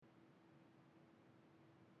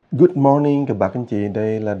Good morning các bác anh chị,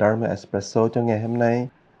 đây là Dharma Espresso cho ngày hôm nay.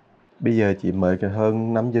 Bây giờ chỉ mới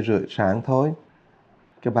hơn 5 giờ rưỡi sáng thôi.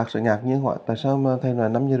 Các bác sẽ ngạc nhiên hỏi tại sao mà thầy nói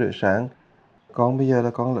 5 giờ rưỡi sáng? Con bây giờ là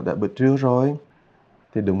con đã bữa trưa rồi.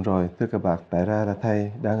 Thì đúng rồi, thưa các bác, tại ra là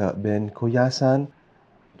thầy đang ở bên Koyasan,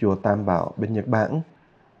 chùa Tam Bảo bên Nhật Bản.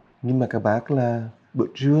 Nhưng mà các bác là bữa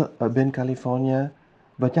trưa ở bên California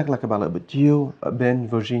và chắc là các bác là bữa chiều ở bên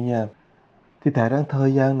Virginia. Thì tại ra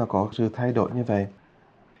thời gian nó có sự thay đổi như vậy.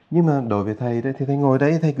 Nhưng mà đối với thầy đấy thì thầy ngồi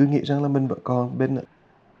đấy thầy cứ nghĩ rằng là mình vẫn còn bên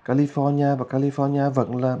California và California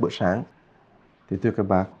vẫn là bữa sáng. Thì thưa các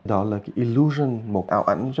bạn, đó là cái illusion, một ảo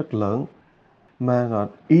ảnh rất lớn mà nó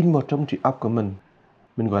in vào trong trí óc của mình.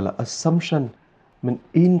 Mình gọi là assumption. Mình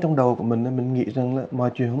in trong đầu của mình nghĩ rằng là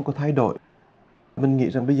mọi chuyện không có thay đổi. Mình nghĩ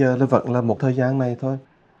rằng bây giờ là vẫn là một thời gian này thôi.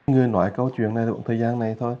 Người nói câu chuyện này là một thời gian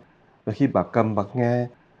này thôi. Và khi bác cầm bác nghe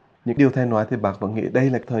những điều thầy nói thì bác vẫn nghĩ đây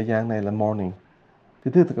là thời gian này là morning.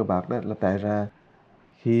 Thì thưa các bạn, đó là tại ra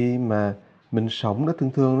khi mà mình sống đó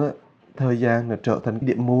thường thường đó, thời gian nó trở thành cái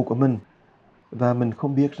điểm mù của mình và mình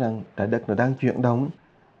không biết rằng trái đất nó đang chuyển động,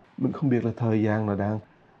 mình không biết là thời gian nó đang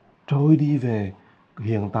trôi đi về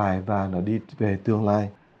hiện tại và nó đi về tương lai.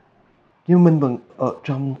 Nhưng mình vẫn ở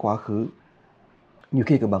trong quá khứ. Nhiều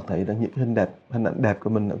khi các bạn thấy là những hình ảnh đẹp của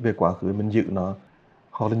mình về quá khứ mình giữ nó,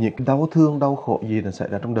 hoặc là những cái đau thương, đau khổ gì đã xảy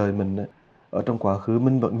ra trong đời mình đó, ở trong quá khứ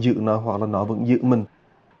mình vẫn giữ nó hoặc là nó vẫn giữ mình.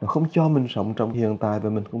 Nó không cho mình sống trong hiện tại và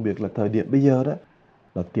mình không biết là thời điểm bây giờ đó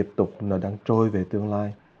nó tiếp tục nó đang trôi về tương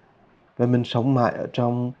lai. Và mình sống mãi ở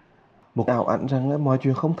trong một ảo ảnh rằng là mọi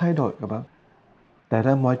chuyện không thay đổi các bạn. Tại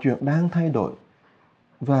ra mọi chuyện đang thay đổi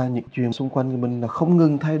và những chuyện xung quanh của mình là không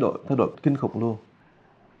ngừng thay đổi kinh khủng luôn.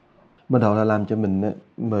 Mà đó là làm cho mình á,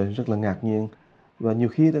 mới rất là ngạc nhiên. Và nhiều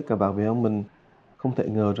khi đó các bạn biết không, mình không thể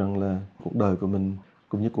ngờ rằng là cuộc đời của mình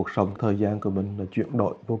cũng như cuộc sống, thời gian của mình là chuyển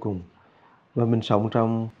đổi vô cùng. Và mình sống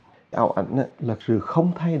trong ảo ảnh á, là sự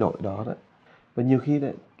không thay đổi đó đó. Và nhiều khi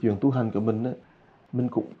đấy, chuyện tu hành của mình á, mình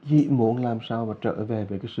cũng chỉ muốn làm sao mà trở về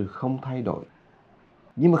với cái sự không thay đổi.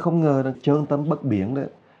 Nhưng mà không ngờ rằng chân tâm bất biến đấy,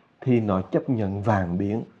 thì nó chấp nhận vạn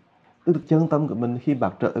biến. Tức là chân tâm của mình khi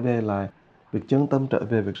bạn trở về lại, việc chân tâm trở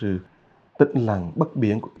về với sự tĩnh lặng bất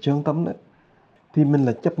biến của chân tâm đấy, thì mình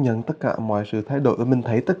là chấp nhận tất cả mọi sự thay đổi và mình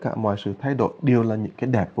thấy tất cả mọi sự thay đổi đều là những cái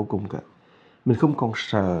đẹp vô cùng cả. Mình không còn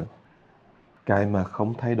sợ cái mà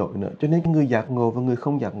không thay đổi nữa. Cho nên người giác ngộ và người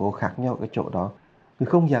không giác ngộ khác nhau ở cái chỗ đó. Người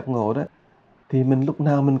không giác ngộ đó thì mình lúc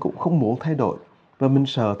nào mình cũng không muốn thay đổi và mình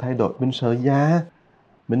sợ thay đổi, mình sợ già,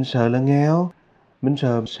 mình sợ là nghèo, mình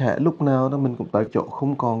sợ sẽ lúc nào đó mình cũng tới chỗ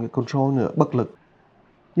không còn cái control nữa, bất lực.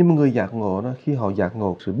 Nhưng mà người giác ngộ đó, khi họ giác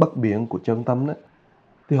ngộ sự bất biến của chân tâm đó,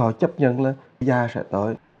 thì họ chấp nhận là già sẽ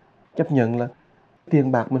tới, chấp nhận là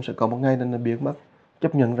tiền bạc mình sẽ có một ngày nó biến mất,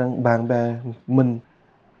 chấp nhận rằng bạn bè mình,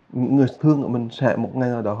 những người thương của mình sẽ một ngày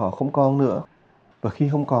nào đó họ không còn nữa. Và khi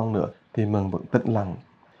không còn nữa thì mình vẫn tĩnh lặng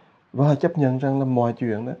và họ chấp nhận rằng là mọi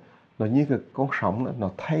chuyện đó nó như cái con sóng đó, nó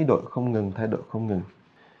thay đổi không ngừng, thay đổi không ngừng.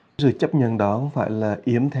 Sự chấp nhận đó không phải là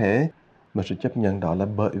yếm thế, mà sự chấp nhận đó là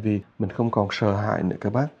bởi vì mình không còn sợ hãi nữa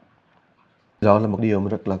các bác. Đó là một điều mà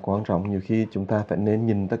rất là quan trọng. Nhiều khi chúng ta phải nên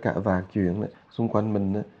nhìn tất cả vài chuyện đó, xung quanh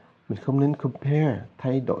mình đó. Mình không nên compare,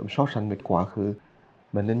 thay đổi, so sánh với quá khứ.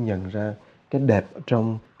 Mà nên nhận ra cái đẹp ở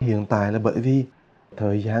trong hiện tại là bởi vì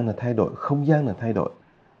thời gian là thay đổi, không gian là thay đổi.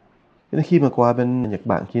 Thế nên khi mà qua bên Nhật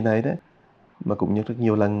Bản khi này đấy, mà cũng như rất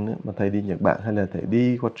nhiều lần nữa, mà thầy đi Nhật Bản hay là thầy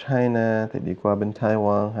đi qua China, thầy đi qua bên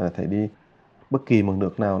Taiwan hay là thầy đi bất kỳ một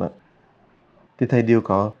nước nào đó, thì thầy đều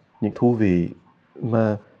có những thú vị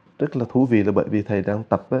mà rất là thú vị là bởi vì thầy đang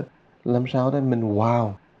tập á, làm sao để mình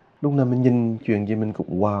wow. Lúc nào mình nhìn chuyện gì mình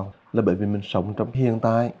cũng wow là bởi vì mình sống trong hiện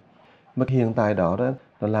tại. Mà cái hiện tại đó đó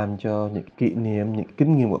nó làm cho những kỷ niệm, những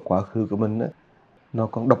kinh nghiệm của quá khứ của mình á, nó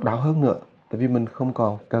còn độc đáo hơn nữa. Tại vì mình không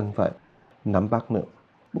còn cần phải nắm bắt nữa.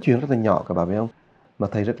 Một chuyện rất là nhỏ các bạn biết không? Mà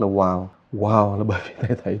thầy rất là wow. Wow là bởi vì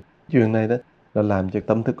thầy thấy chuyện này đó là làm cho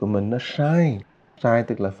tâm thức của mình nó sai. Sai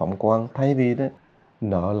tức là phóng quang. Thay vì đó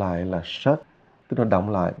nó lại là shut, tức là động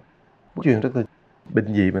lại. Một chuyện rất là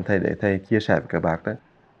bình dị mà thầy để thầy chia sẻ với các bạn đó.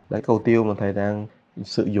 Đấy, cầu tiêu mà thầy đang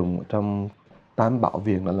sử dụng trong Tam Bảo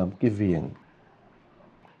Viện đó là một cái viện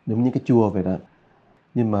giống như cái chùa vậy đó.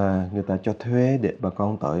 Nhưng mà người ta cho thuê để bà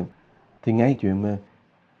con tới. Thì ngay chuyện mà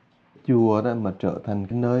chùa đó mà trở thành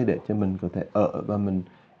cái nơi để cho mình có thể ở và mình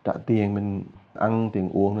trả tiền, mình ăn, tiền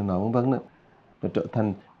uống này nọ vân vân đó. Nó trở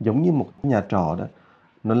thành giống như một cái nhà trọ đó.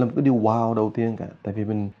 Nó là một cái điều wow đầu tiên cả. Tại vì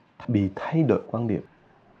mình bị thay đổi quan điểm.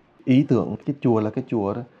 Ý tưởng cái chùa là cái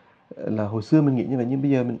chùa đó. Là hồi xưa mình nghĩ như vậy nhưng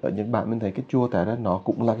bây giờ mình ở Nhật Bản mình thấy cái chùa tại ra nó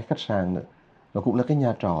cũng là cái khách sạn nữa. Nó cũng là cái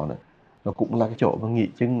nhà trọ nữa. Nó cũng là cái chỗ mà nghỉ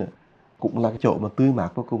chân nữa. Cũng là cái chỗ mà tươi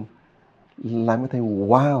mát vô cùng. làm cho thầy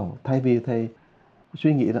wow, thay vì thầy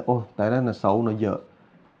suy nghĩ là ồ tại ra là xấu nó dở,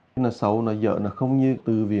 là xấu nó dở nó không như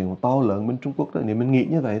từ viện to lớn bên Trung Quốc đó. Nếu mình nghĩ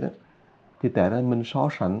như vậy đó thì tại ra mình so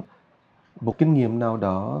sánh một kinh nghiệm nào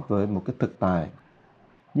đó với một cái thực tại.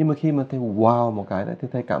 Nhưng mà khi mà thầy wow một cái đó thì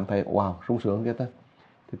thầy cảm thấy wow sung sướng kia ta.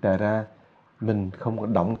 Thì tại ra mình không có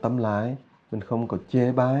đóng tấm lái, mình không có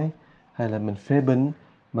chê bai hay là mình phê bình,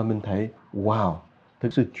 mà mình thấy wow,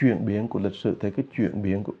 thực sự chuyển biến của lịch sử, thấy cái chuyển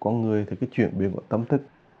biến của con người, thấy cái chuyển biến của tâm thức,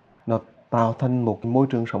 nó tạo thành một cái môi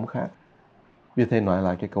trường sống khác. Vì thầy nói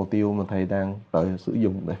lại cái cầu tiêu mà thầy đang tới sử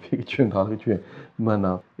dụng, tại vì cái chuyện đó là cái chuyện mà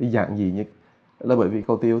nó cái dạng gì nhất là bởi vì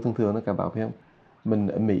cầu tiêu thường thường nó cả bảo phải không, mình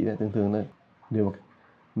ở Mỹ này thường thường nó, nếu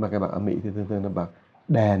mà các bạn ở Mỹ thì thường thường là bạn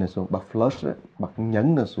đè nó xuống, bạn flush ấy, bạn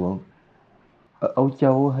nhấn nó xuống. Ở Âu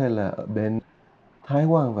Châu hay là ở bên Thái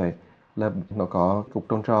Quan vậy là nó có cục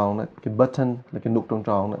tròn tròn đó, cái button là cái nút tròn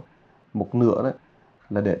tròn đó, một nửa đó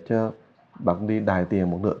là để cho bạn đi đài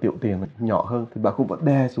tiền, một nửa tiểu tiền này, nhỏ hơn thì bạn cũng vẫn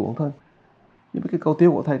đè xuống thôi. Nhưng mà cái câu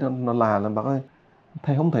tiêu của thầy nó là bạn ơi,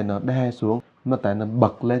 thầy không thể nó đè xuống mà tại nó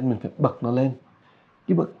bật lên, mình phải bật nó lên.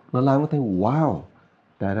 Cái bật nó làm cho thầy wow,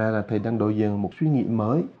 tại ra là thầy đang đối diện một suy nghĩ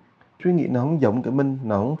mới. Suy nghĩ nó không giống cái mình,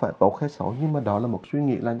 nó không phải tốt hay xấu, nhưng mà đó là một suy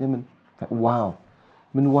nghĩ làm cho mình phải wow.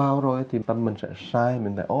 Mình wow rồi thì tâm mình sẽ sai,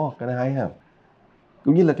 mình thấy ồ cái này hay ha.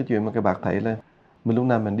 Cũng như là cái chuyện mà các bạn thấy là mình lúc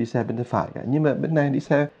nào mình đi xe bên tay phải cả, nhưng mà bên này đi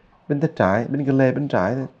xe bên tay trái, bên cái lề bên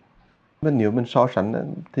trái thôi. Mà nếu mình so sánh á,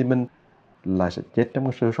 thì mình lại sẽ chết trong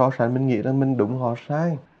cái sự so sánh, mình nghĩ rằng mình đúng họ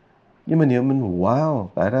sai. Nhưng mà nếu mình wow,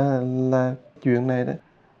 tại ra là chuyện này đó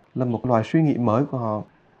là một loại suy nghĩ mới của họ,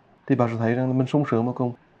 thì bạn sẽ thấy rằng là mình sung sướng vô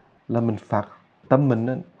cùng, là mình phát tâm mình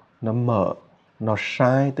á, nó mở, nó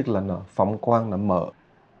sai tức là nó phóng quang, nó mở.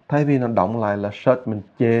 Thay vì nó đóng lại là search mình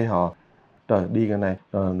chê họ, trời đi cái này,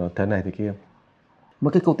 nó thế này thế kia.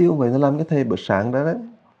 Mà cái câu tiêu vậy nó làm cái thầy bữa sáng đó đấy,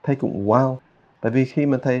 thầy cũng wow. Tại vì khi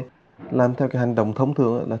mà thầy làm theo cái hành động thông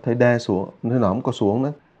thường á, là thầy đè xuống, nó không có xuống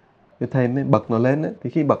nữa. Thì thầy mới bật nó lên ấy. Thì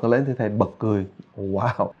khi bật nó lên thì thầy bật cười.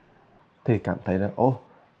 Wow! Thì cảm thấy là ô,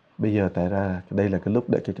 bây giờ tại ra đây là cái lúc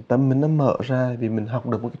để cho cái tâm mình nó mở ra, vì mình học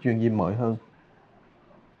được một cái chuyện gì mới hơn.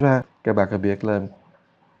 Ra các bạn có biết là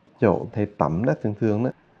chỗ thầy tắm đó thường thường đó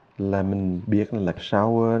là mình biết là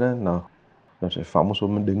shower đó nó sẽ phóng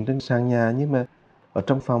xuống mình đứng trên sàn nhà, nhưng mà ở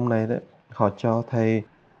trong phòng này đó họ cho thầy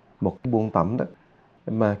một cái bồn tắm đó,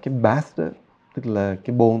 mà cái bath đó tức là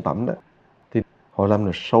cái bồn tắm đó thì họ làm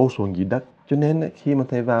nó sâu xuống dưới đất, cho nên ấy, khi mà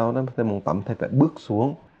thầy vào đó thầy muốn tắm thầy phải bước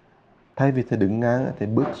xuống, thay vì thầy đứng ngang á, thầy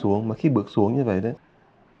bước xuống, mà khi bước xuống như vậy đó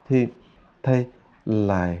thì thầy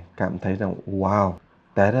lại cảm thấy rằng wow,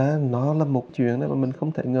 tại ra nó là một chuyện đó mà mình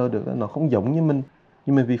không thể ngờ được đó, nó không giống như mình,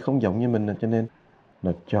 nhưng mà vì không giống như mình cho nên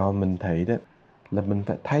nó cho mình thấy đó là mình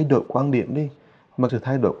phải thay đổi quan điểm đi. Mà sự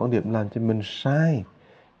thay đổi quan điểm làm cho mình sai.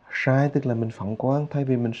 Sai tức là mình phóng quang, thay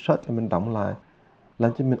vì mình shut là mình đóng lại.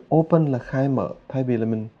 Làm cho mình open là khai mở, thay vì là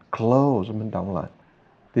mình close rồi mình đóng lại.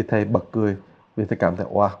 Thì thầy bật cười vì thầy cảm thấy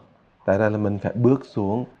wow, tại ra là mình phải bước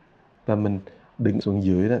xuống và mình đứng xuống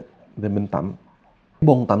dưới đó để mình tắm.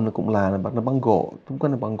 Bồn tắm nó cũng là bắt nó bằng gỗ, không có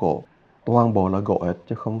là bằng gỗ. Toàn bộ là gỗ hết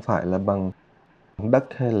chứ không phải là bằng đất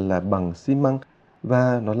hay là bằng xi măng,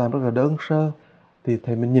 và nó làm rất là đơn sơ. Thì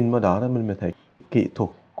thầy mình nhìn vào đó đó mình mới thấy kỹ thuật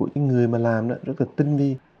của những người mà làm đó rất là tinh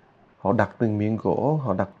vi. Họ đặt từng miếng gỗ,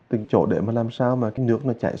 họ đặt từng chỗ để mà làm sao mà cái nước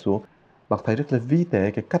nó chảy xuống. Bạn thấy rất là vi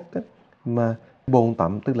tế cái cách đó mà bồn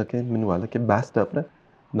tắm tức là cái mình gọi là cái bathtub đó.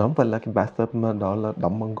 Nó không phải là cái bathtub mà đó là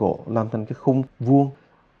đóng bằng gỗ làm thành cái khung vuông.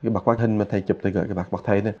 Cái bạc quang hình mà thầy chụp thầy gửi cái bạc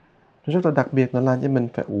thầy này. Nó rất là đặc biệt, nó làm cho mình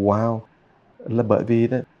phải wow. Là bởi vì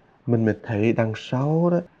đó mình mới thấy đằng sau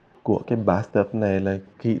đó của cái bathtub này là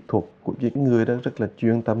kỹ thuật của những người đó rất là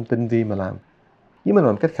chuyên tâm tinh vi mà làm. Nhưng mà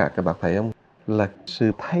nói một cách khác các bạn thấy không? Là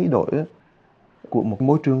sự thay đổi á, của một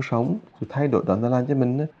môi trường sống, sự thay đổi đó nó làm cho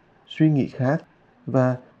mình á, suy nghĩ khác,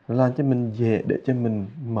 và nó làm cho mình dễ để cho mình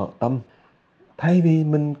mở tâm. Thay vì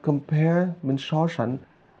mình compare, mình so sánh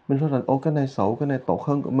ô cái này xấu, cái này tốt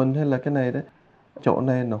hơn của mình hay là cái này đó, chỗ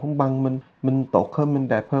này nó không bằng mình tốt hơn, mình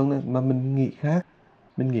đẹp hơn nữa, mà mình nghĩ khác.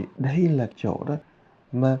 Mình nghĩ đây là chỗ đó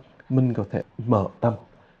mà mình có thể mở tâm.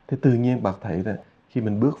 Thì tự nhiên bạn thấy là khi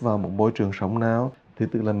mình bước vào một môi trường sống nào thì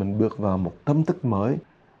tức là mình bước vào một tâm thức mới,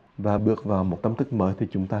 và bước vào một tâm thức mới thì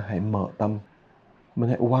chúng ta hãy mở tâm. Mình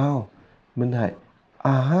hãy wow, mình hãy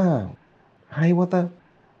ha, hay quá ta.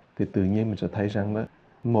 Thì tự nhiên mình sẽ thấy rằng đó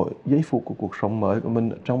mỗi giây phút của cuộc sống mới của mình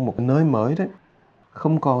ở trong một cái nơi mới đấy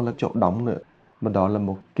không còn là chỗ đóng nữa, mà đó là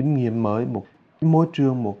một kinh nghiệm mới, một môi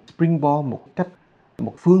trường, một springboard, một cách,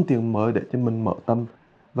 một phương tiện mới để cho mình mở tâm.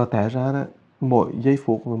 Và tại ra đó mỗi giây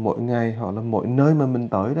phút và mỗi ngày hoặc là mỗi nơi mà mình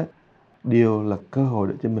tới đó đều là cơ hội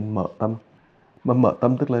để cho mình mở tâm. Mà mở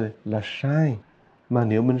tâm tức là sai. Mà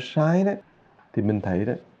nếu mình sai đấy, thì mình thấy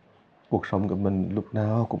đấy, cuộc sống của mình lúc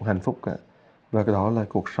nào cũng hạnh phúc cả. Và cái đó là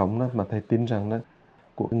cuộc sống đó mà thầy tin rằng đó,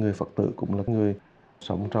 của người Phật tử cũng là người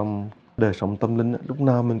sống trong đời sống tâm linh á, lúc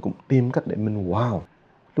nào mình cũng tìm cách để mình wow,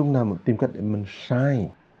 lúc nào mình tìm cách để mình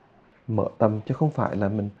sai, mở tâm chứ không phải là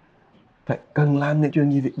mình phải cần làm những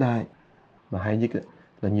chuyện gì vĩ đại. Mà hay nhất á,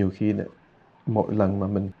 là nhiều khi là mỗi lần mà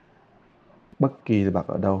mình bất kỳ là bạn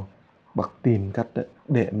ở đâu, bạn tìm cách á,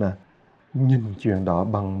 để mà nhìn chuyện đó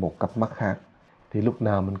bằng một cặp mắt khác thì lúc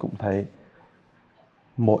nào mình cũng thấy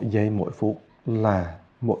mỗi giây mỗi phút là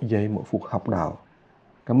mỗi giây mỗi phút học đạo.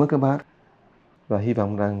 Cảm ơn các bác và hy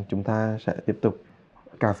vọng rằng chúng ta sẽ tiếp tục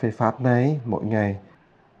cà phê Pháp này mỗi ngày.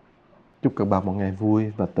 Chúc các bạn một ngày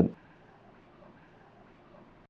vui và tĩnh